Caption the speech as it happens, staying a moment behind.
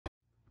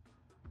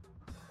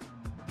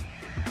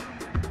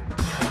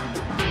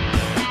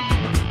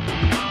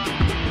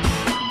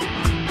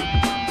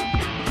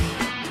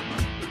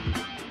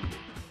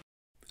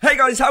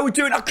guys, how we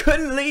doing? I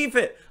couldn't leave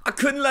it. I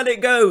couldn't let it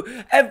go.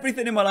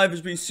 Everything in my life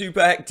has been super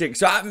hectic,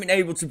 so I haven't been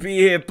able to be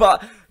here.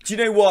 But do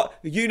you know what?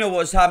 You know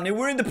what's happening.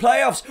 We're in the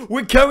playoffs.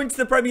 We're going to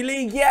the Premier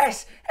League.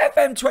 Yes,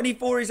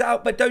 FM23 is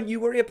out, but don't you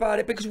worry about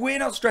it because we're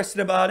not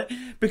stressing about it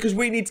because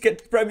we need to get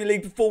to the Premier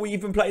League before we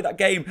even play that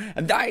game.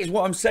 And that is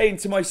what I'm saying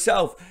to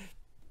myself.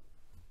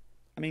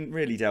 I mean,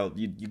 really, Dale,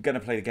 you're going to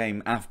play the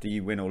game after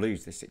you win or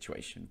lose this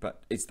situation.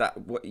 But it's that,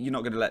 what, you're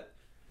not going to let...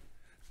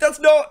 That's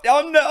not...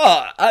 I'm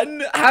not.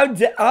 How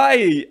dare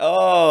I?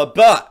 Oh,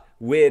 but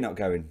we're not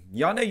going.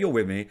 Yeah, I know you're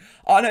with me.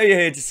 I know you're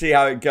here to see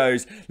how it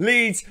goes.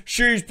 Leeds,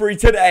 Shrewsbury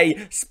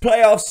today.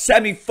 Playoffs,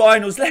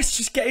 semi-finals. Let's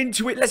just get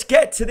into it. Let's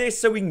get to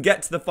this so we can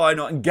get to the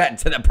final and get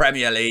to the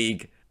Premier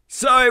League.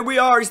 So we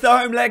are, it's the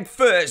home leg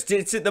first.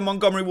 It's at the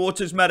Montgomery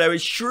Waters Meadow.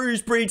 It's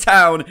Shrewsbury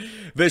Town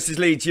versus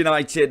Leeds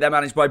United. They're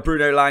managed by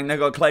Bruno Lang. They've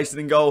got Clayson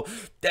in goal.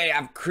 They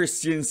have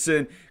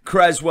Christensen,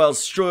 Creswell,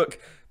 Struck,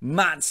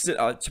 Matson.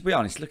 To be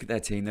honest, look at their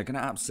team. They're going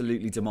to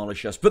absolutely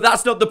demolish us. But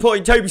that's not the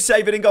point. Toby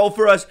Savin in goal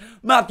for us.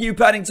 Matthew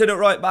Pennington at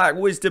right back.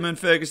 Wisdom and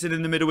Ferguson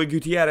in the middle with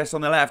Gutierrez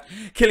on the left.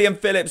 Killian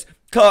Phillips,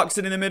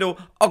 Clarkson in the middle.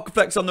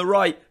 Okaflex on the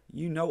right.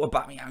 You know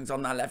Aubameyang's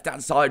on that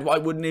left-hand side. Why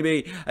wouldn't he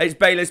be? It's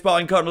Bayliss,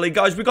 Barton, Connolly.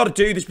 Guys, we've got to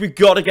do this. We've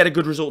got to get a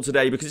good result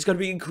today because it's going to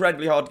be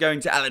incredibly hard going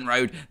to Ellen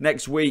Road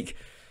next week.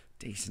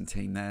 Decent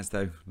team theirs,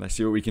 though. Let's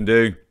see what we can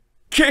do.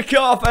 Kick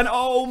off, and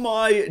oh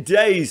my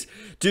days,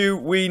 do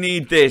we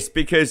need this?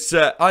 Because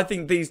I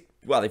think these,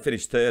 well, they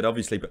finished third,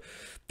 obviously, but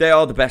they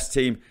are the best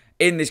team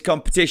in this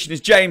competition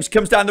as James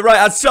comes down the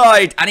right-hand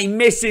side and he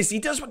misses. He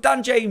does what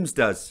Dan James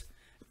does.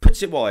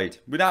 Puts it wide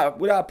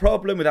without a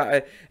problem,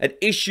 without an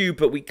issue,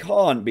 but we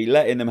can't be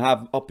letting them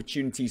have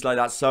opportunities like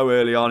that so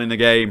early on in the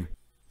game.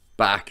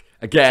 Back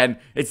again,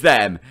 it's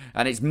them,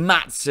 and it's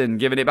Matson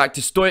giving it back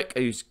to Stoic,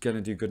 who's going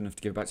to do good enough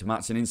to give it back to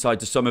Matson inside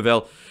to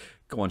Somerville.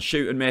 Go on,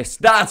 shoot and miss.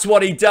 That's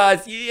what he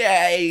does.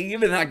 Yay!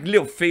 Giving that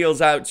little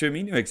feels out to him.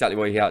 He knew exactly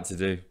what he had to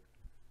do.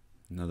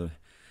 Another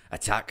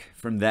attack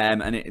from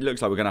them, and it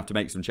looks like we're going to have to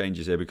make some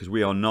changes here because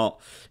we are not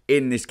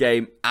in this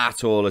game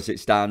at all as it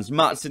stands.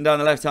 Matson down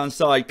the left-hand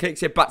side,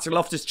 kicks it back to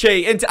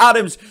Loftus-Cheek, into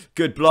Adams.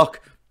 Good block.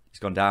 He's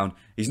gone down.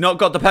 He's not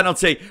got the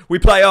penalty. We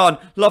play on.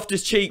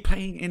 Loftus-Cheek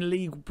playing in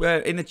league,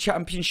 in the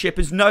Championship.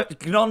 As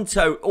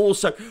Gnonto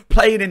also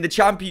playing in the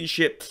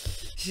Championship.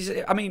 This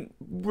is, I mean,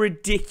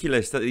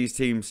 ridiculous that these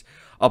teams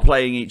are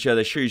playing each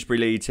other. Shrewsbury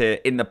Leeds here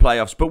in the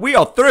playoffs, but we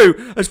are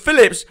through as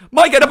Phillips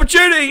might get an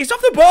opportunity. He's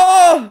off the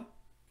bar.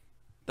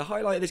 The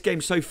highlight of this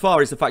game so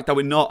far is the fact that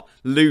we're not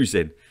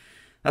losing.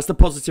 That's the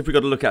positive we've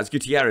got to look at. As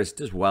Gutierrez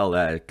does well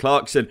there.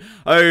 Clarkson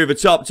over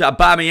top to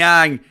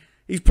Aubameyang.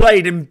 He's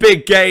played in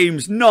big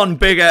games, none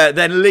bigger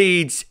than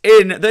Leeds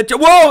in the...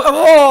 Whoa!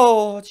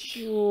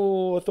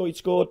 Oh, I thought he'd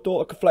scored.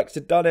 Thought Flex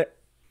had done it.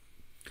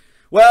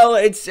 Well,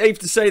 it's safe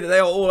to say that they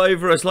are all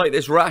over us like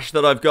this rash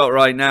that I've got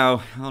right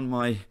now on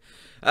my...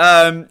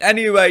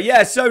 Anyway,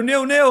 yeah, so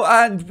 0-0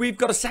 and we've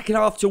got a second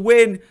half to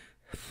win.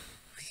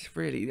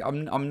 Really,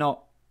 I'm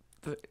not...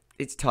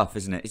 It's tough,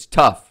 isn't it? It's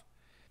tough.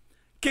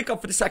 Kick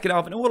off for the second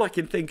half, and all I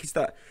can think is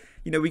that,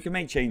 you know, we can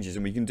make changes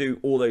and we can do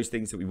all those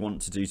things that we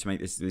want to do to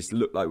make this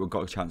look like we've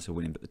got a chance of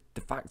winning. But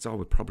the facts are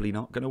we're probably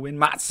not going to win.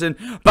 Matson,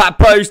 back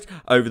post,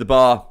 over the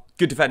bar.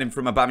 Good defending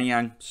from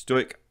Aubameyang.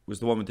 Stoic was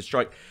the one with the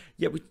strike.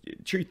 Yeah,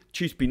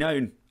 truth be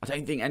known, I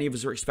don't think any of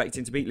us are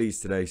expecting to beat Leeds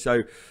today.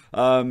 So,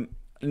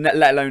 let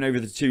alone over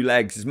the two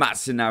legs, as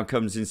Matson now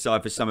comes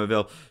inside for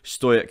Somerville.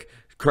 Stoic,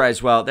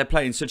 Creswell, they're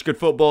playing such good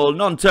football.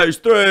 Nonto's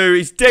through,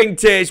 he's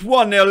dinked it, it's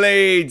 1-0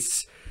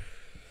 Leeds.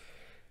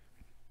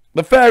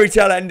 The fairy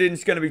tale ending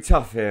is going to be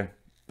tough here.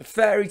 The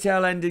fairy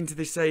tale ending to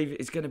this save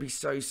is going to be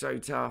so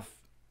tough.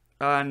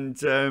 And,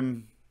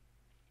 do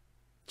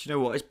you know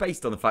what? It's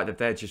based on the fact that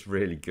they're just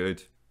really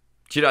good.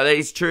 Do you know,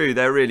 it's true,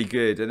 they're really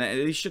good. And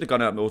they should have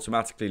gone up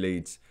automatically,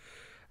 Leeds.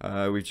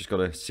 We've just got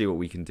to see what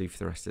we can do for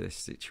the rest of this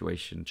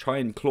situation. Try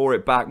and claw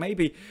it back.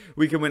 Maybe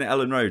we can win at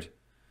Ellen Road.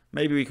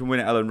 Maybe we can win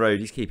at Ellen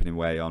Road. He's keeping him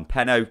way on.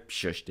 Penno,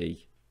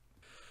 shushty.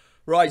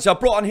 Right, so I've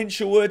brought on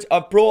Hinshelwood.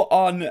 I've brought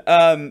on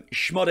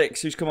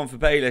Schmoddix, who's come on for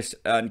Bayliss.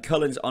 And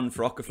Cullen's on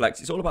for Okaflex.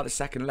 It's all about the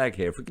second leg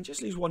here. If we can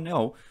just lose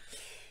 1-0,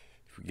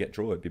 if we can get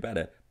draw, it'd be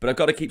better. But I've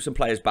got to keep some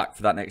players back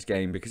for that next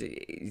game because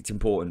it's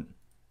important.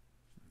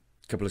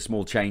 A couple of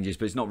small changes,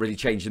 but it's not really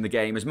changing the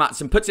game. As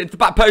Matson puts it into the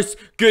back post.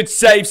 Good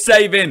save,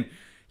 saving.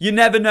 You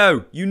never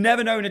know. You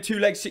never know in a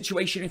two-leg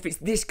situation if it's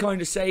this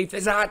kind of save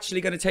that's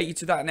actually going to take you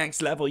to that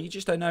next level. You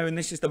just don't know, and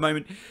this is the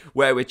moment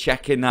where we're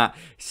checking that.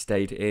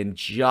 Stayed in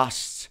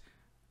just...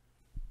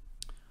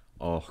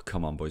 Oh,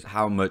 come on, boys.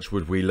 How much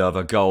would we love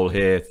a goal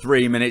here?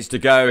 3 minutes to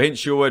go.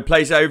 Hinshelwood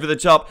plays over the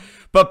top,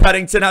 but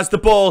Pennington has the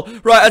ball.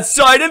 Right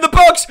outside in the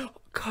box.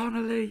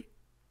 Connolly.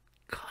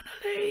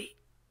 Connolly.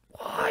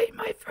 Why,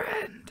 my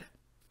friend?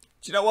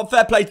 Do you know what?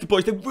 Fair play to the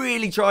boys. They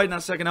really tried in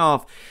that second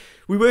half.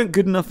 We weren't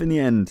good enough in the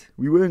end.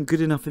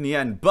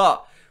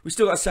 But we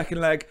still got a second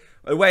leg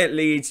away at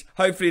Leeds.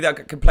 Hopefully they'll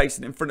get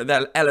complacent in front of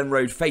their Ellen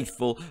Road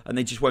faithful and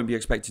they just won't be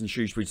expecting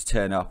Shrewsbury to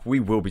turn up. We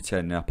will be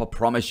turning up. I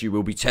promise you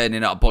we'll be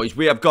turning up, boys.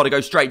 We have got to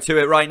go straight to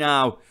it right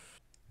now.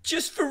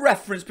 just for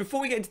reference,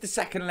 before we get into the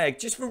second leg,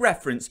 just for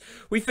reference,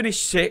 we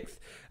finished 6th.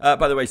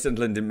 By the way,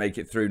 Sunderland didn't make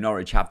it through.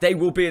 Norwich have. They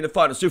will be in the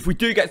final. So if we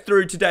do get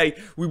through today,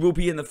 we will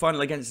be in the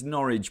final against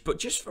Norwich. But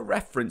just for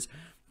reference,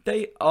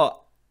 they are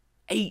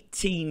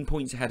 18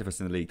 points ahead of us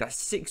in the league. That's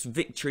 6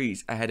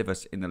 victories ahead of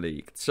us in the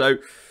league. So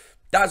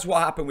that's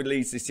what happened with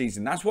Leeds this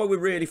season. That's why we're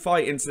really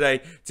fighting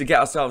today to get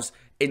ourselves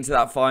into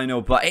that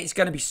final. But it's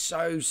going to be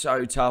so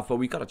tough. But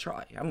we've got to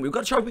try. And we've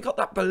got to try. We've got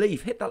that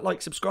belief. Hit that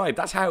like, subscribe.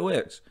 That's how it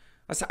works.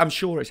 I'm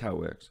sure it's how it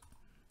works.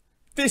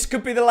 This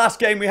could be the last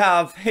game we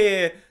have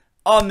here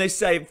on this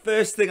save.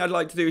 First thing I'd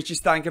like to do is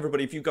just thank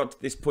everybody if you've got to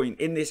this point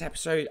in this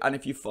episode and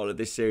if you followed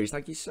this series.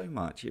 Thank you so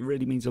much. It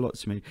really means a lot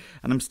to me.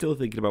 And I'm still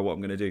thinking about what I'm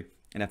going to do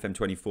in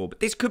FM24. But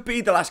this could be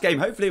the last game.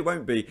 Hopefully it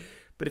won't be.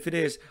 But if it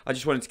is, I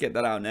just wanted to get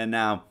that out there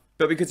now.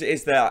 But because it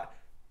is that,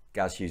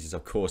 Gaz Hughes is,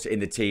 of course, in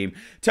the team.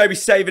 Toby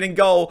saving in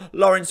goal.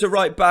 Lawrence a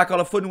right back.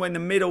 Olafunwa in the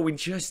middle. We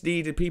just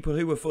needed people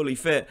who were fully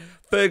fit.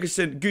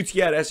 Ferguson,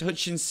 Gutierrez,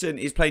 Hutchinson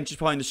is playing just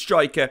behind the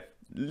striker.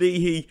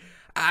 Leahy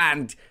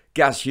and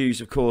Gaz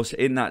Hughes, of course,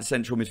 in that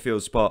central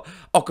midfield spot.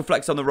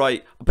 Okaflex on the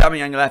right.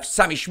 Aubameyang left.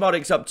 Sammy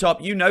Schmodix up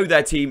top. You know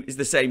their team is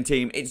the same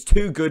team. It's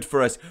too good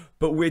for us,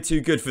 but we're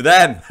too good for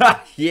them.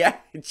 Yeah.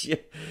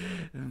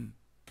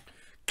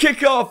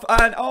 Kick off,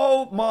 and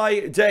oh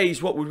my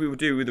days, what would we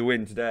do with the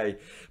win today?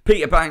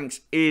 Peter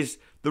Banks is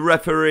the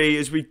referee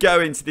as we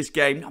go into this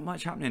game. Not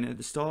much happening at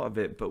the start of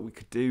it, but we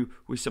could do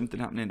with something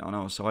happening on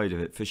our side of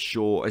it for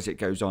sure as it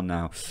goes on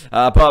now.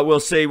 But we'll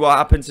see what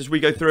happens as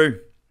we go through.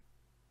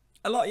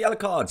 A lot of yellow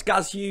cards.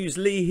 Gaz Hughes,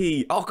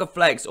 Leahy,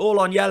 Okaflex, all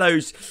on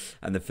yellows.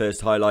 And the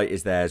first highlight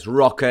is theirs.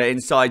 Rocker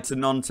inside to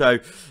Nonto.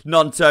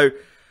 Nonto.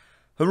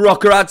 And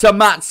Rocker out to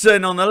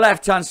Matson on the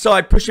left-hand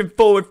side. Pushing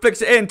forward.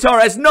 Flicks it in.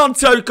 Torres.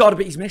 Nonto. God,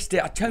 but he's missed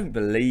it. I don't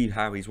believe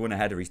how he's won a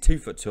header. He's 2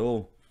 foot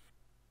tall.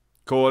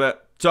 Corner.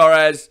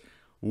 Torres.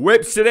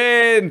 Whips it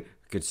in.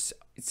 Good.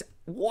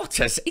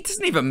 It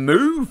doesn't even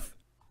move.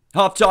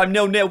 Half-time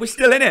 0-0. We're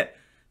still in it.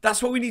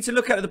 That's what we need to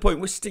look at the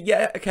point. We're still,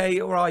 yeah, okay,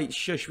 all right.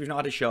 Shush, we've not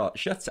had a shot.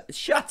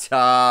 Shut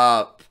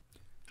up.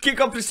 Kick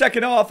off for the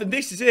second half, and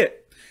this is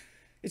it.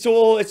 It's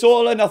all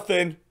or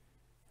nothing.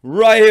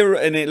 Right here,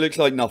 and it looks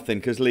like nothing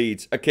because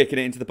Leeds are kicking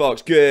it into the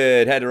box.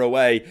 Good header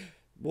away.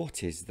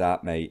 What is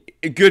that, mate?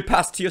 A good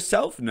pass to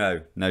yourself?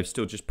 No,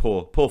 still just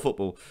poor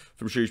football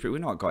from Shrewsbury.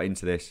 We've not got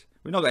into this.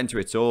 We've not got into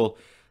it at all.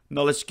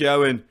 Knowledge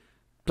going,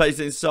 plays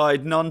it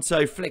inside.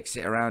 Nonto flicks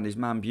it around his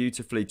man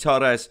beautifully.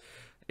 Torres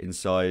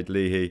inside.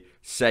 Leahy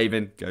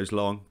saving, goes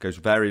long, goes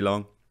very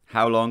long.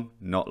 How long?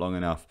 Not long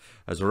enough.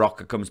 As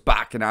Rocker comes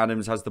back and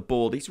Adams has the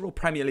ball. These are all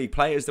Premier League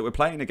players that we're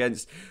playing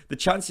against. The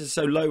chances are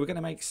so low. We're going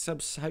to make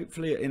subs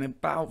hopefully in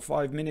about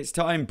 5 minutes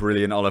time.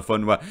 Brilliant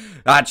Olafunwa.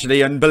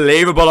 Actually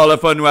unbelievable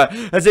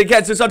Olafunwa. As it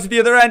gets us onto the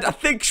other end. I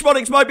think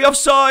Schmodix might be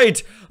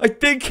offside. I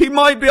think he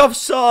might be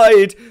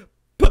offside.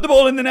 Put the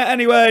ball in the net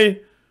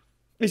anyway.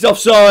 He's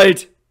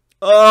offside.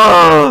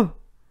 Oh!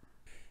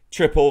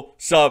 Triple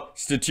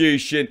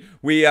substitution.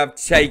 We have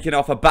taken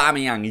off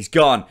Aubameyang. He's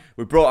gone.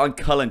 We brought on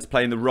Cullen to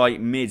play in the right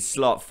mid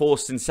slot.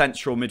 Forced in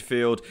central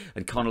midfield.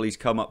 And Connolly's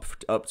come up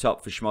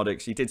top for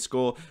Schmodix. He did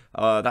score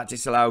that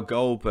disallowed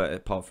goal. But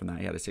apart from that,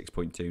 he had a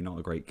 6.2. Not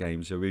a great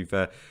game. So we've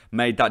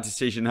made that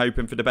decision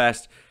hoping for the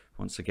best.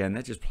 Once again,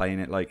 they're just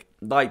playing it like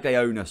they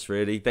own us,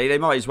 really. They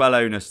might as well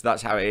own us.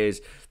 That's how it is.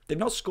 They've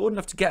not scored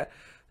enough to get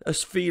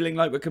us feeling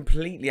like we're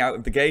completely out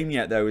of the game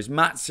yet, though, as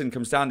Matson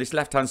comes down this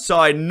left-hand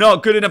side.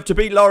 Not good enough to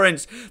beat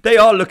Lawrence. They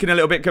are looking a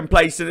little bit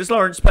complacent as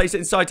Lawrence plays it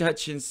inside to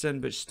Hutchinson,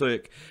 but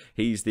Stuck,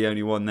 he's the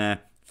only one there.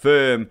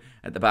 Firm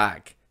at the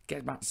back.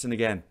 Get Matson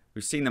again.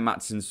 We've seen that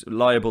Matson's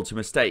liable to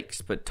mistakes,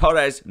 but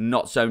Torres,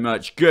 not so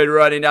much. Good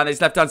running down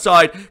this left-hand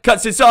side.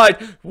 Cuts inside.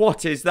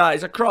 What is that?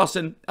 It's a cross,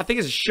 and I think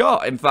it's a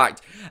shot, in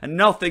fact. And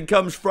nothing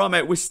comes from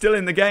it. We're still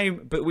in the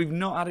game, but we've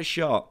not had a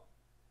shot.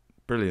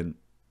 Brilliant.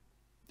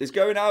 There's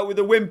going out with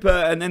a whimper,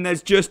 and then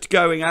there's just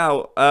going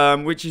out,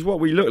 which is what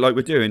we look like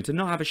we're doing. To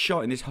not have a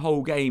shot in this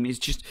whole game is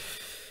just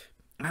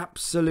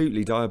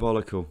absolutely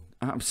diabolical.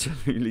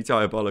 Absolutely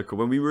diabolical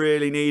when we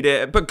really need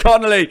it. But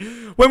Connolly,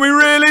 when we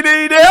really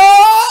need it.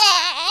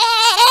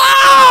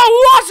 Oh,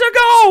 what a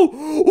goal!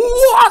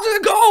 What a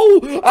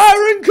goal!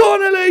 Aaron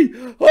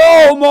Connolly!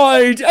 Oh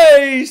my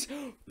days!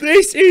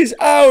 This is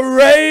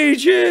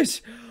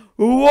outrageous!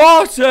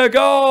 What a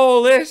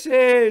goal this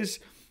is!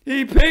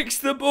 He picks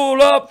the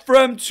ball up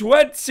from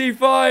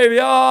 25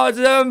 yards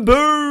and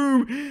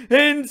boom!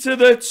 Into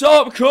the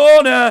top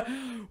corner.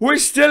 We're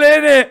still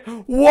in it.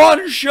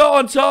 One shot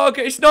on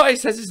target. It's not.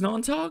 It says it's not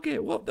on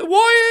target. What the?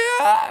 Why?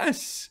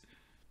 Yes!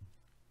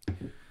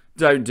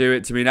 Don't do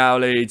it to me now,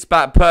 Leeds.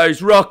 Back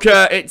post.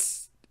 Rocker.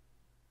 It's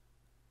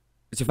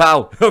a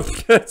foul.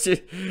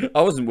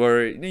 I wasn't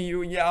worried.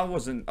 Yeah, I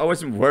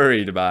wasn't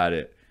worried about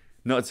it.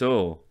 Not at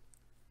all.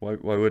 Why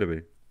would I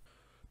be?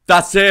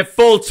 That's it.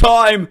 Full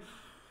time.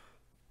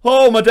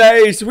 Oh my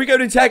days, we're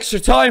going into extra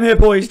time here,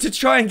 boys, to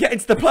try and get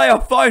into the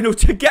playoff final,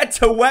 to get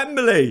to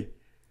Wembley.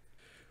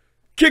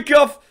 Kick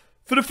off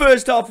for the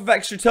first half of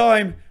extra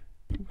time.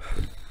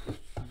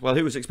 well,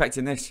 who was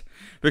expecting this?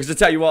 Because I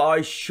tell you what,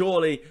 I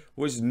surely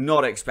was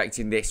not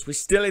expecting this. We're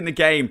still in the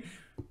game.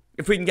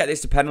 If we can get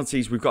this to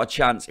penalties, we've got a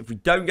chance. If we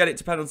don't get it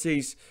to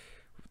penalties,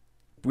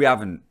 we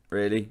haven't,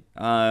 really.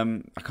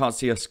 I can't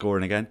see us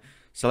scoring again.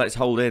 So let's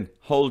hold in.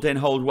 Hold in,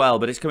 hold well.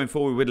 But it's coming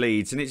forward with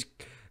Leeds. And it's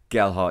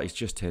Gelhardt. He's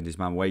just turned his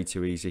man way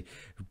too easy.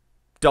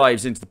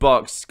 Dives into the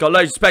box. Got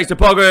loads of space to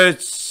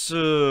Poggers.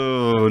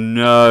 Oh,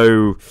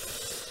 no.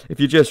 If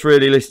you're just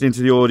really listening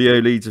to the audio,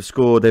 Leeds have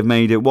scored. They've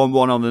made it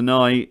 1-1 on the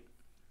night.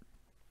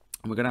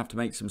 And we're going to have to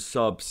make some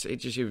subs.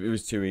 It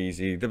was too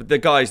easy. The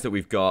guys that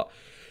we've got,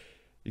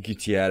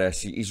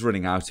 Gutierrez, he's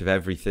running out of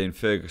everything.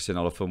 Ferguson,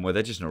 Olafumwa,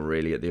 they're just not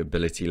really at the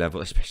ability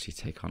level, especially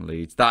to take on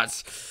Leeds.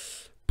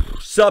 That's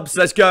subs.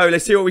 Let's go.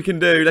 Let's see what we can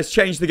do. Let's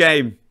change the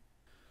game.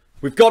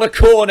 We've got a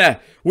corner.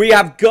 We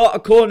have got a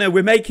corner.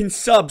 We're making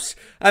subs.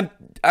 And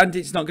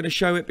it's not going to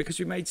show it because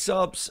we made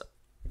subs.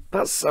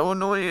 That's so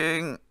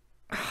annoying.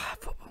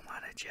 Football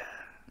Manager.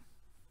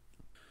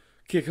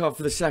 Kick off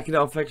for the second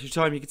half extra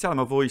time. You can tell in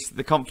my voice that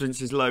the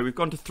confidence is low. We've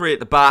gone to 3 at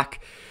the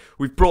back.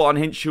 We've brought on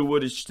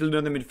Hinshelwood as still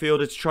another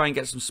midfielder to try and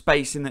get some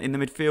space in the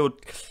midfield.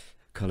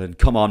 Cullen,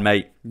 come on,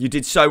 mate. You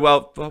did so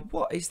well.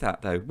 What is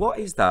that, though? What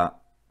is that?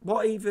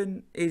 What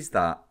even is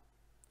that?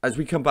 As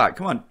we come back,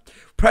 come on.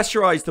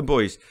 Pressurise them,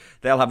 boys.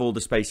 They'll have all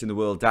the space in the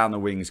world down the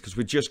wings because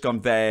we've just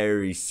gone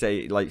very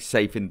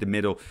safe in the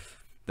middle.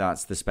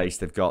 That's the space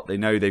they've got. They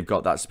know they've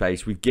got that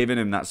space. We've given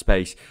him that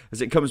space.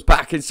 As it comes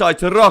back inside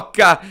to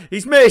Rocca.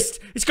 He's missed.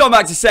 It's gone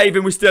back to save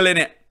him. We're still in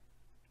it.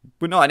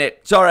 We're not in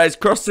it. Torres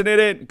crossing it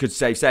in. Good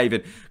save,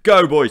 saving.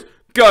 Go, boys.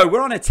 Go.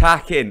 We're on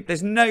attacking.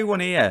 There's no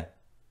one here.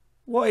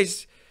 What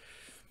is...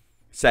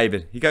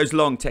 Saving. He goes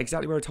long to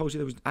exactly where I told you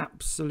there was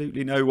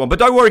absolutely no one. But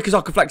don't worry because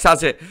Ockerflex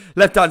has it.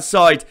 Left-hand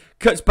side.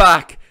 Cuts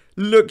back.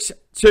 Looks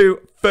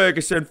to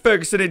Ferguson.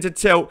 Ferguson into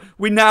tilt.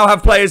 We now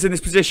have players in this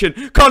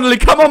position. Connolly,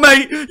 come on,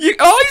 mate. He's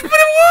been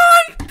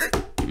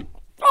away.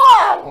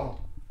 Oh!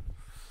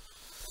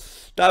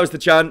 That was the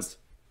chance.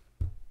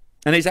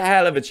 And it's a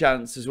hell of a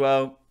chance as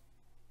well.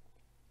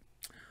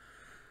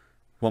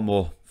 One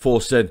more.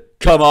 Forson.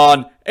 Come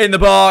on. In the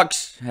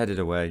box. Headed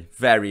away.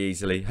 Very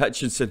easily.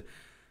 Hutchinson.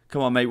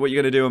 Come on, mate. What are you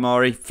going to do,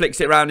 Amari?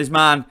 Flicks it around his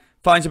man.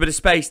 Finds a bit of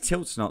space.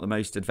 Tilt's not the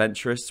most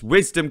adventurous.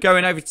 Wisdom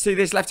going over to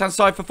this left-hand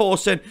side for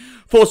Forson.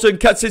 Forson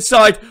cuts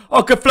inside.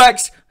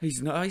 Ockerflex. He's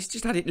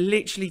just had it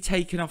literally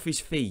taken off his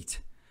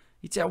feet.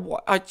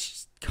 I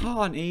just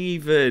can't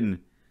even.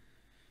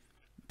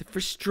 The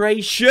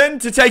frustration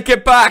to take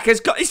it back.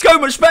 He's got so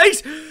much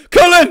space.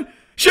 Cullen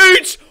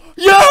shoots.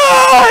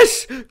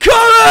 Yes!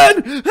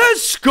 Cullen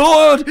has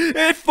scored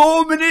in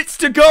 4 minutes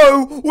to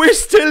go. We're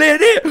still in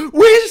it.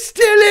 We're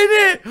still in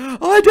it.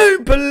 I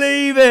don't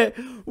believe it.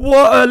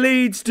 What are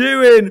Leeds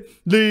doing?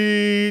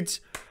 Leeds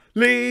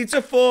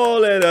are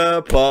falling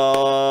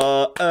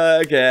apart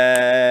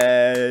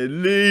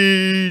again.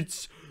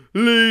 Leeds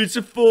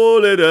are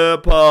falling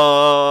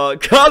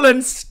apart.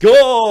 Cullen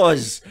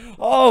scores.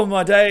 Oh,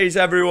 my days,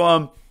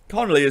 everyone.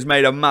 Connolly has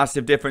made a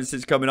massive difference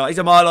since coming on. He's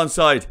a mile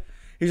onside.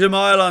 He's a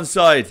mile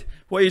onside.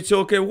 What are you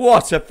talking?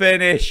 What a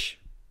finish.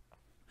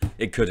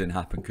 It couldn't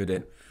happen, could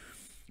it?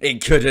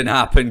 It couldn't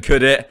happen,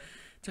 could it?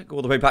 Don't go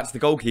all the way back to the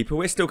goalkeeper.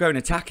 We're still going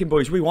attacking,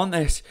 boys. We want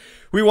this.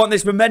 We want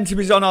this.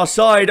 Momentum is on our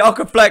side.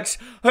 Ockerflex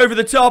over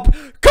the top.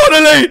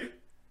 Connolly!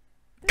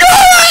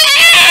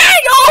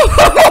 Oh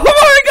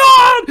my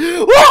God!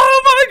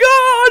 Oh my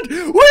God!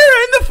 We're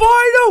in the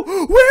final!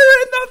 We're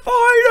in the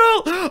final!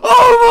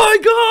 Oh my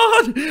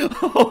God!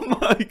 Oh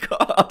my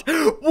God!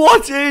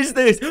 What is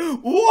this?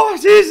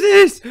 What is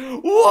this?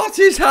 What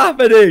is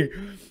happening?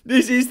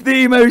 This is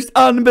the most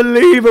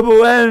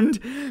unbelievable end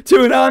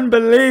to an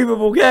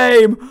unbelievable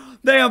game.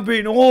 They have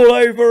been all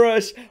over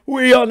us.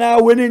 We are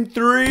now winning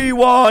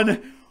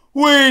 3-1.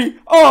 We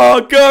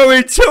are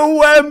going to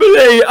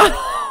Wembley.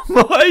 Oh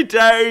my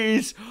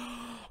days.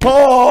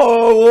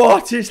 Oh,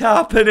 what is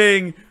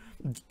happening?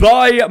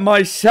 Buy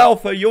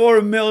myself a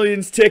Euro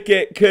Millions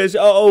ticket because,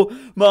 oh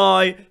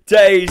my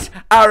days,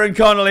 Aaron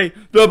Connolly,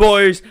 the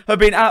boys have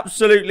been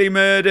absolutely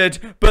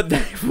murdered, but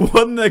they've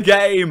won the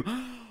game.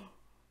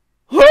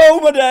 Oh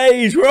my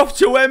days, we're off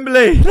to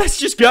Wembley. Let's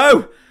just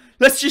go.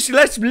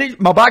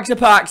 My bags are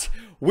packed.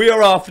 We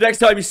are off. Next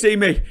time you see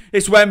me,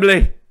 it's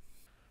Wembley.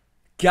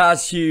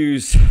 Gaz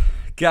Hughes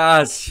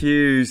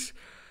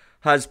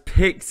has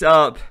picked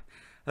up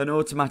an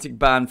automatic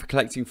ban for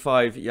collecting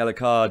 5 yellow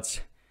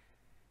cards.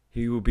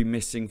 He will be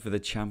missing for the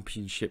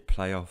Championship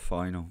playoff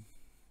final.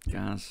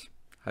 Gaz,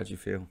 how do you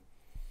feel?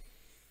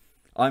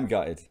 I'm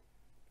gutted.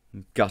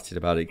 I'm gutted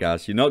about it,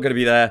 Gaz. You're not going to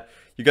be there.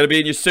 You're going to be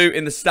in your suit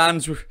in the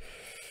stands.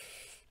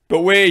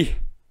 But we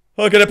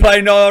are going to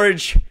play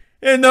Norwich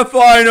in the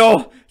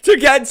final to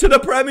get to the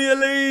Premier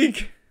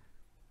League.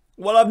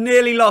 Well, I've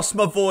nearly lost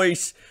my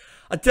voice.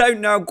 I don't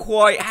know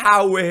quite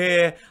how we're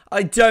here.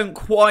 I don't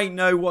quite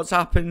know what's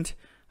happened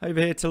over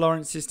here to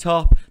Lawrence's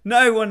top.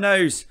 No one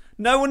knows.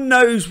 No one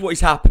knows what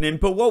is happening,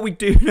 but what we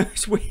do know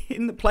is we're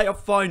in the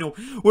playoff final.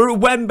 We're at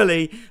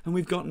Wembley, and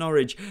we've got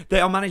Norwich. They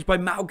are managed by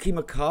Malky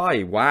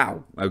Mackay.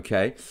 Wow,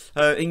 okay.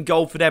 In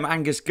goal for them,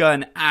 Angus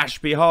Gunn,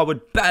 Ashby,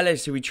 Harwood,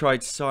 Bellis, who we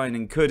tried to sign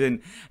and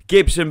couldn't.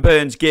 Gibson,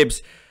 Burns,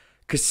 Gibbs,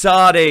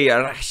 Kasadi,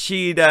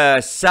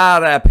 Rashida,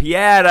 Sarah,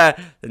 Piera,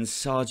 and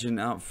Sargent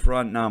up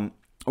front. Now,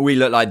 we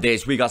look like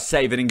this. We got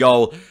Saven in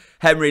goal.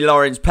 Henry,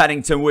 Lawrence,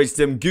 Pennington,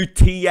 Wisdom,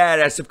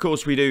 Gutierrez, of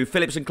course we do.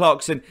 Phillips and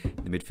Clarkson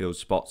in the midfield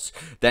spots.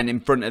 Then in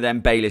front of them,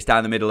 Bayliss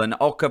down the middle and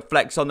Ocker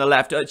Flex on the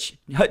left.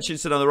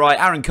 Hutchinson on the right.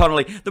 Aaron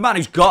Connolly, the man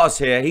who's got us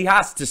here. He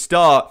has to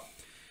start.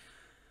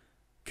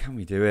 Can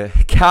we do it?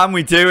 Can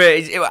we do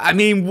it? I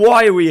mean,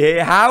 why are we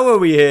here? How are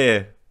we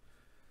here?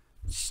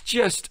 It's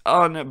just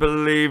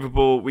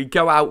unbelievable. We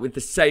go out with the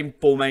same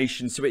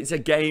formation. So it's a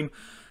game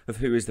of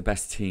who is the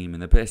best team.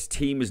 And the best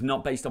team is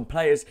not based on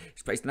players.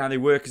 It's based on how they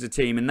work as a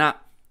team. And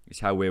that is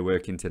how we're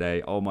working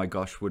today. Oh my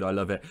gosh, would I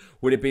love it.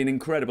 Would it be an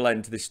incredible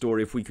end to this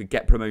story if we could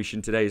get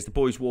promotion today as the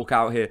boys walk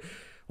out here.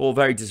 All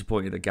very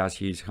disappointed that Gaz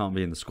Hughes can't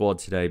be in the squad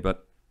today.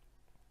 But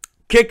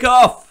kick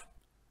off.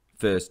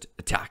 First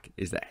attack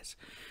is theirs.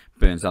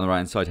 Burns down the right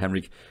hand side.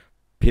 Henrik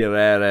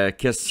Pereira,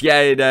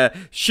 Casieda,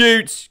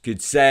 shoots.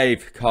 Good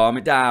save. Calm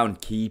it down.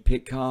 Keep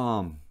it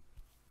calm.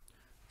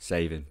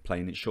 Saving.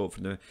 Playing it short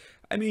from the...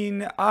 I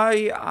mean,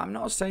 I'm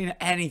not saying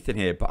anything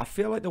here, but I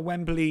feel like the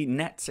Wembley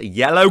nets are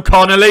yellow.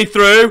 Connolly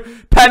through.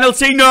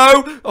 Penalty,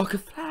 no. Oh,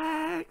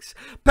 flags.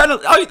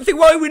 Penalty. I think,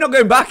 why are we not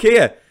going back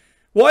here?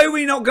 Why are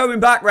we not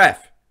going back,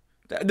 ref?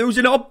 There was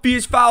an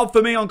obvious foul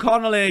for me on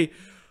Connolly.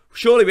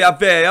 Surely we have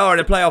VAR in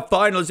a playoff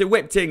final. Is it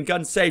whipped in?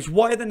 Gun saves.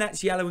 Why are the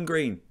nets yellow and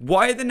green?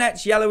 Why are the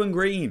nets yellow and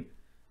green?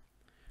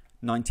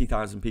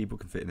 90,000 people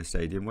can fit in the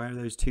stadium. Where are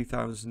those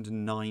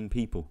 2,009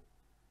 people?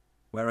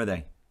 Where are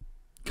they?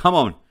 Come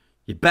on.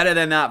 You're better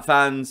than that,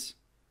 fans.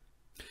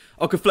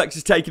 Okaflex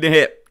is taking a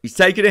hit. He's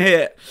taking a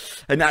hit.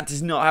 And that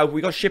does not help.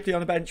 We got Shipley on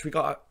the bench. We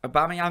got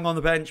Aubameyang on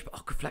the bench. But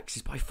Okaflex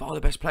is by far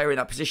the best player in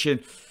that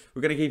position.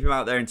 We're going to keep him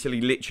out there until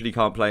he literally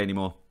can't play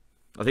anymore.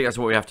 I think that's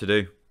what we have to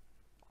do.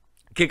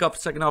 Kick off the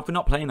second half. We're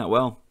not playing that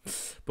well.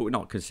 But we're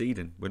not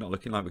conceding. We're not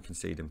looking like we're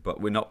conceding.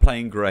 But we're not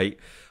playing great.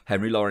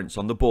 Henry Lawrence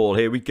on the ball.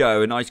 Here we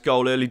go. A nice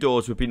goal early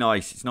doors would be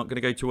nice. It's not going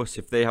to go to us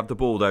if they have the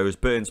ball, though. As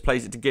Burns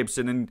plays it to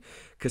Gibson and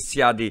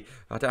Casiadi.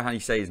 I don't know how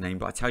you say his name,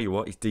 but I tell you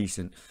what, he's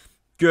decent.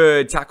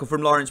 Good tackle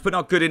from Lawrence, but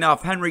not good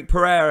enough. Henrik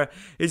Pereira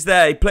is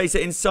there. He plays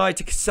it inside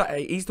to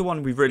Casiadi. He's the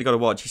one we've really got to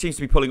watch. He seems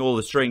to be pulling all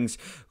the strings.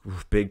 Ooh,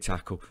 big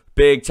tackle.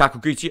 Big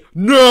tackle. Gucci.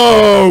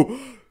 No!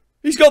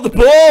 He's got the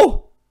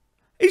ball!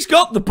 He's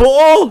got the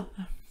ball.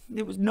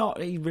 It was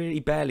not. He really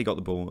barely got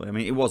the ball. I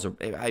mean, it was.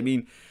 I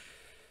mean,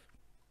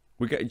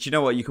 do you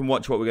know what? You can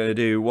watch what we're going to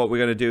do. What we're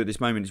going to do at this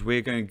moment is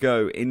we're going to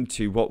go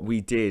into what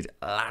we did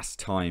last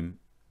time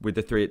with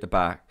the three at the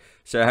back.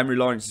 So Henry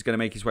Lawrence is going to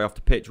make his way off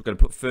the pitch. We're going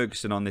to put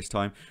Ferguson on this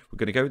time. We're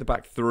going to go with the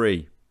back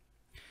three.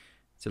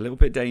 It's a little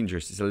bit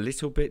dangerous. It's a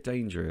little bit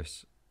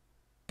dangerous.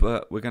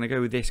 But we're going to go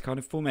with this kind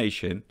of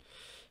formation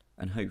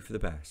and hope for the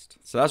best.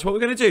 So that's what we're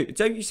going to do.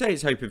 Don't you say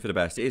it's hoping for the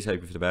best. It is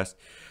hoping for the best.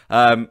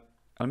 I'm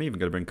even going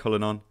to bring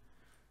Cullen on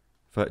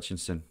for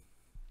Hutchinson.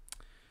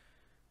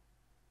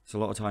 There's a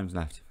lot of times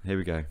left. Here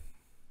we go.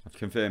 I've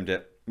confirmed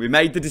it. We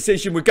made the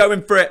decision. We're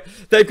going for it.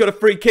 They've got a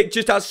free kick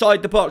just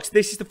outside the box.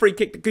 This is the free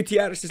kick that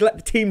Gutierrez has let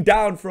the team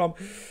down from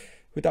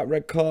with that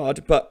red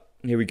card. But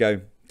here we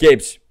go.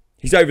 Gibbs.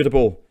 He's over the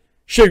ball.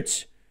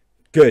 Shoots.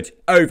 Good.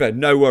 Over.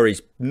 No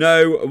worries.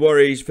 No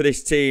worries for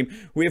this team.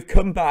 We have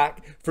come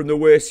back from the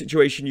worst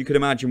situation you could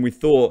imagine we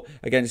thought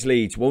against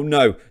Leeds. Well,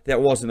 no,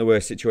 that wasn't the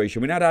worst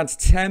situation. We're now down to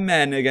 10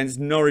 men against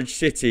Norwich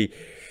City.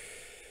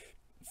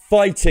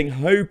 Fighting,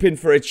 hoping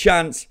for a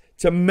chance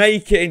to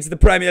make it into the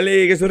Premier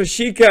League as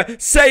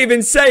Rashika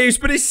saving saves,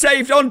 but it's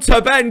saved onto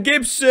Ben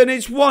Gibson.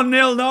 It's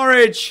 1-0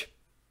 Norwich.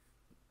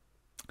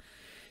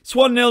 It's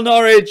 1-0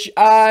 Norwich,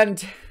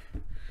 and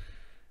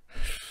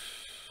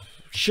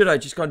should I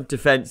just gone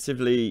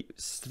defensively,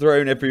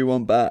 thrown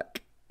everyone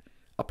back?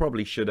 I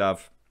probably should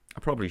have.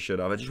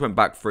 I just went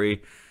back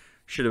three.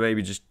 Should have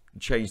maybe just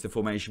changed the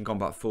formation, gone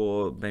back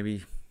four,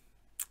 maybe.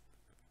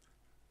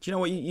 Do you know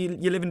what?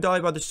 You live and die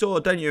by the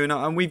sword, don't you?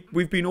 And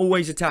we've been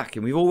always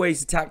attacking. We've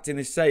always attacked in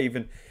this save.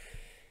 And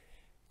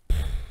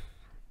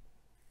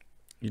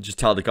you just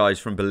tell the guys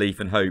from belief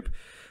and hope.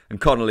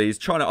 And Connolly is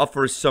trying to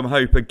offer us some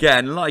hope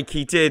again, like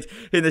he did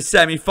in the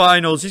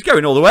semi-finals. He's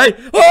going all the way.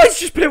 Oh, it's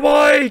just been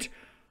wide.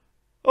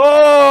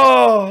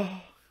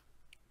 Oh.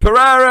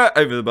 Pereira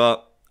over the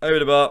bar. Over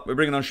the bar. We're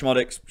bringing on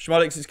Schmodix.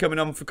 Schmodix is coming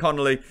on for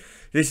Connolly.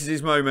 This is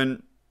his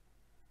moment.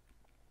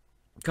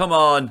 Come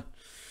on.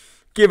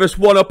 Give us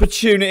one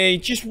opportunity.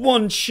 Just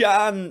one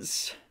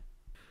chance.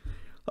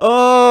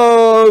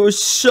 Oh, it was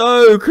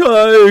so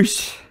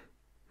close.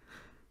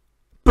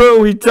 But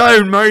we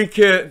don't make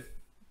it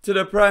to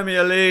the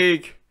Premier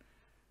League.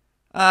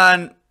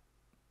 And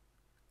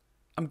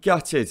I'm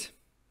gutted.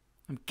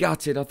 I'm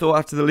gutted. I thought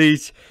after the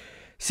Leeds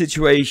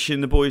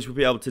situation, the boys would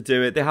be able to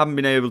do it. They haven't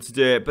been able to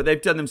do it, but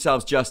they've done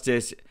themselves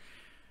justice.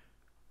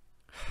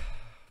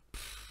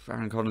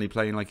 Aaron Connolly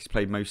playing like he's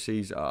played most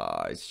seasons.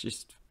 It's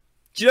just...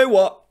 Do you know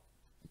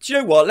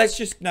what? Let's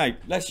just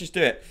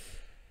do it.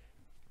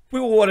 We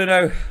all want to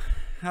know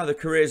how the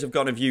careers have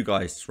gone of you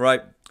guys,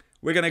 right?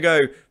 We're going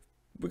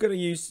to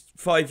use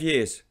 5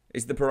 years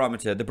is the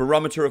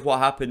barometer of what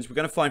happens. We're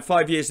going to find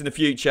 5 years in the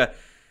future.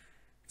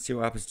 See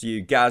what happens to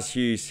you. Gaz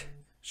Hughes,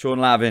 Sean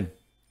Lavin,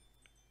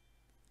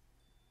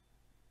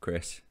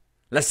 Chris.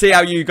 Let's see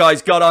how you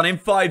guys got on in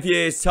 5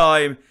 years'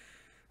 time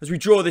as we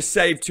draw this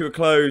save to a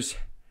close.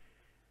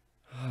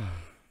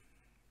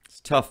 It's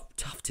tough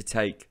to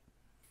take.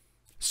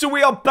 So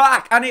we are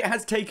back, and it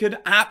has taken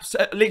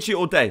literally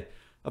all day.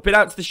 I've been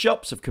out to the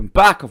shops, I've come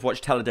back, I've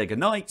watched Talladega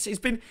Nights. It's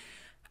been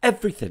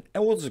everything.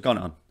 All has gone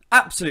on.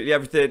 Absolutely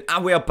everything.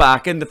 And we are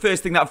back. And the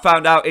first thing that I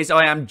found out is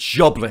I am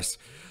jobless.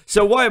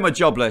 So why am I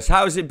jobless?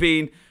 How has it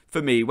been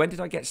for me? When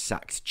did I get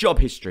sacked? Job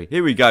history.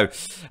 Here we go.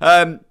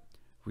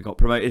 We got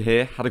promoted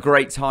here. Had a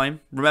great time.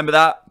 Remember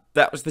that?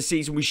 That was the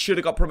season we should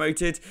have got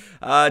promoted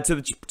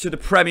to the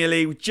Premier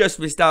League. We just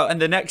missed out.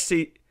 And the next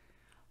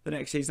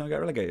season I get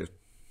relegated.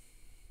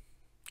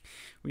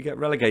 We get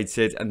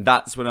relegated, and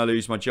that's when I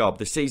lose my job.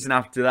 The season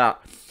after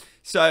that.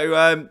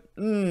 So,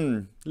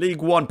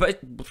 League One.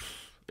 But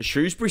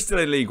Shrewsbury still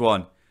in League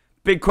One.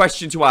 Big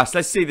question to ask.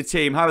 Let's see the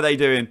team. How are they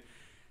doing?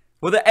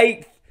 Well, they're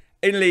 8th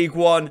in League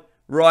One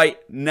right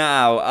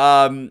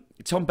now.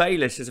 Tom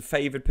Bayliss is a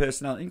favoured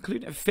personality,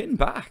 including Finn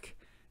Back.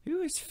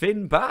 Who is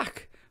Finn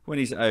Back when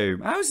he's at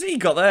home? How's he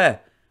got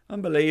there?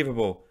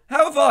 Unbelievable.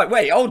 How have I...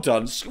 Wait, hold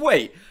on.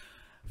 Wait.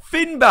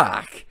 Finn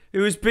Back,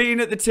 who has been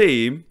at the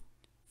team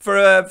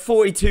for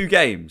 42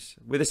 games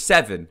with a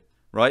 7,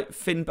 right?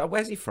 Finn Back,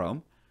 where's he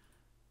from?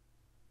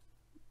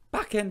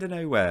 Back end of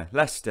nowhere.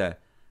 Leicester.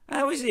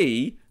 How is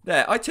he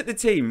there? I took the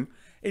team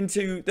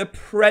into the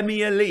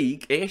Premier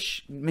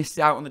League-ish. Missed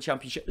out on the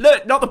Championship.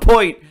 Look, not the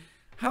point.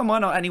 How am I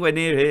not anywhere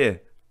near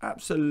here?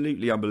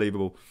 Absolutely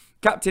unbelievable.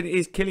 Captain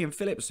is Killian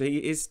Phillips, so he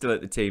is still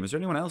at the team. Is there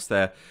anyone else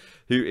there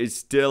who is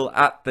still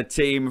at the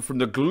team from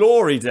the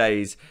glory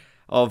days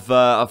of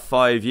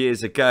 5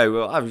 years ago?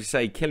 Well, I would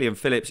say Killian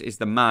Phillips is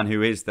the man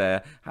who is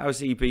there. How's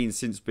he been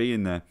since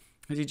being there?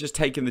 Has he just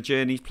taken the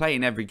journey? He's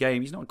playing every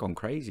game. He's not gone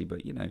crazy,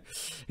 but, you know,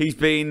 he's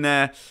been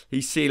there.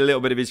 He's seen a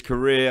little bit of his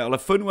career.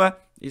 Olafunwa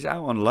is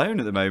out on loan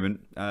at the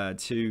moment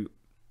to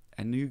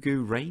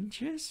Enugu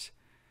Rangers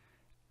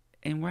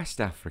in West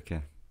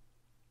Africa.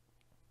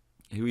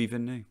 Who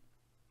even knew?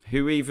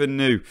 Who even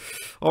knew?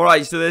 All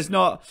right, so there's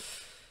not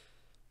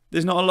a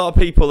lot of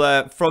people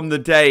there from the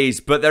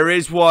days, but there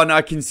is one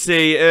I can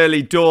see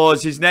early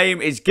doors. His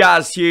name is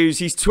Gaz Hughes.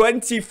 He's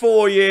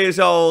 24 years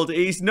old.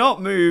 He's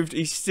not moved.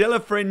 He's still a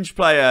fringe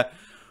player,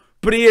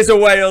 but he is a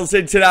Wales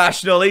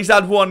international. He's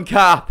had one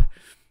cap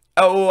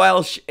at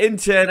Welsh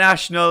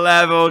international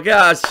level.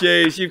 Gaz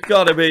Hughes, you've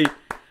got to be...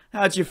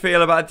 How do you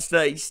feel about this?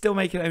 He's still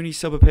making only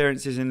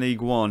sub-appearances in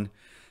League One.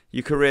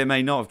 Your career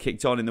may not have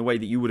kicked on in the way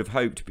that you would have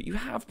hoped, but you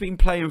have been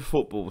playing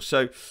football.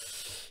 So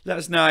let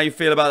us know how you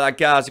feel about that,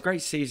 Gaz. A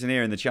great season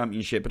here in the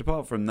Championship, but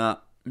apart from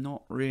that,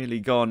 not really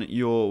gone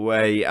your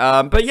way.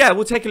 But yeah,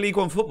 we'll take a League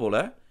One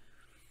footballer.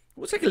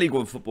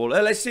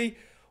 Let's see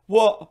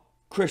what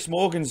Chris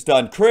Morgan's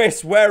done.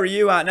 Chris, where are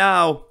you at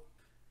now?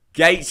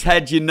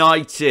 Gateshead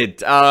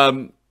United.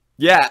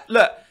 Yeah,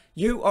 look,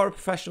 you are a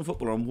professional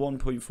footballer on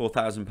 £1.4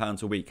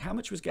 thousand a week. How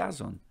much was Gaz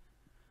on?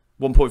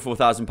 £1.4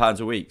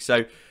 thousand a week.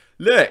 So,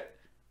 look,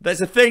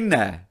 there's a thing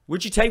there.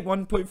 Would you take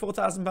 £1.4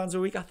 thousand a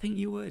week? I think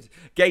you would.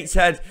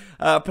 Gateshead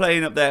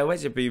playing up there.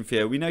 Where's it been for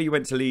you? We know you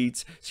went to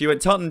Leeds. So you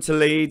went Tottenham to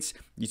Leeds.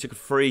 You took a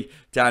free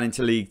down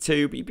into League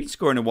 2. But you've been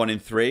scoring a 1 in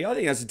 3. I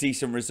think that's a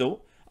decent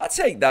result. I'll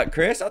take that,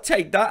 Chris. I'll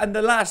take that. And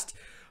the last,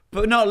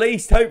 but not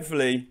least,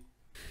 hopefully,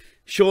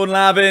 Sean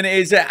Lavin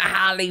is at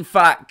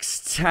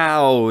Halifax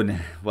Town.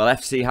 Well,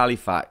 FC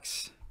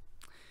Halifax.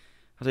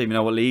 I don't even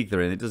know what league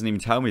they're in. It doesn't even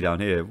tell me down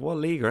here. What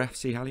league are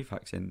FC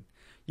Halifax in?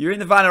 You're in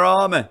the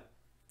Vanarama.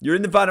 You're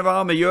in the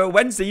Vanarama. You're at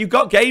Wednesday. You've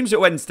got games at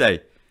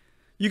Wednesday.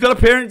 You got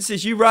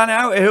appearances. You ran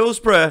out at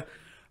Hillsborough.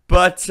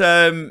 But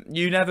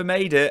you never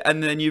made it.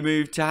 And then you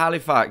moved to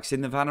Halifax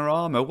in the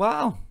Vanarama.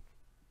 Wow.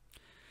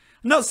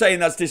 I'm not saying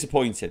that's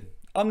disappointing.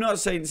 I'm not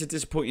saying it's a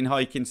disappointing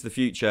hike into the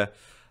future.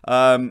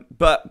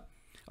 But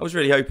I was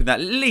really hoping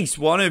that at least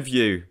one of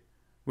you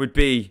would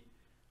be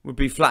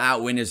flat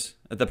out winners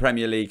of the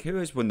Premier League. Who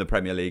has won the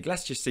Premier League?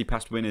 Let's just see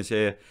past winners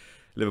here.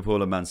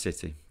 Liverpool and Man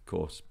City, of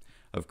course.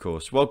 Of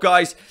course. Well,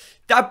 guys,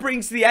 that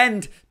brings the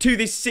end to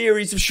this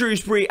series of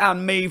Shrewsbury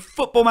and me.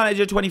 Football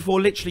Manager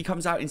 24 literally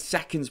comes out in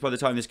seconds by the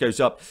time this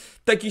goes up.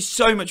 Thank you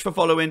so much for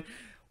following.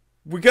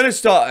 We're going to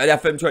start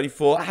at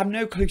FM24. I have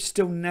no clue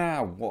still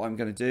now what I'm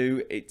going to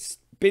do. It's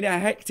been a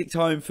hectic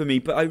time for me,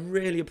 but I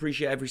really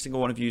appreciate every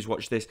single one of you who's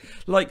watched this.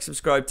 Like,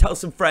 subscribe, tell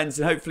some friends,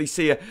 and hopefully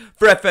see you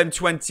for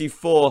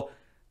FM24.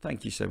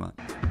 Thank you so much.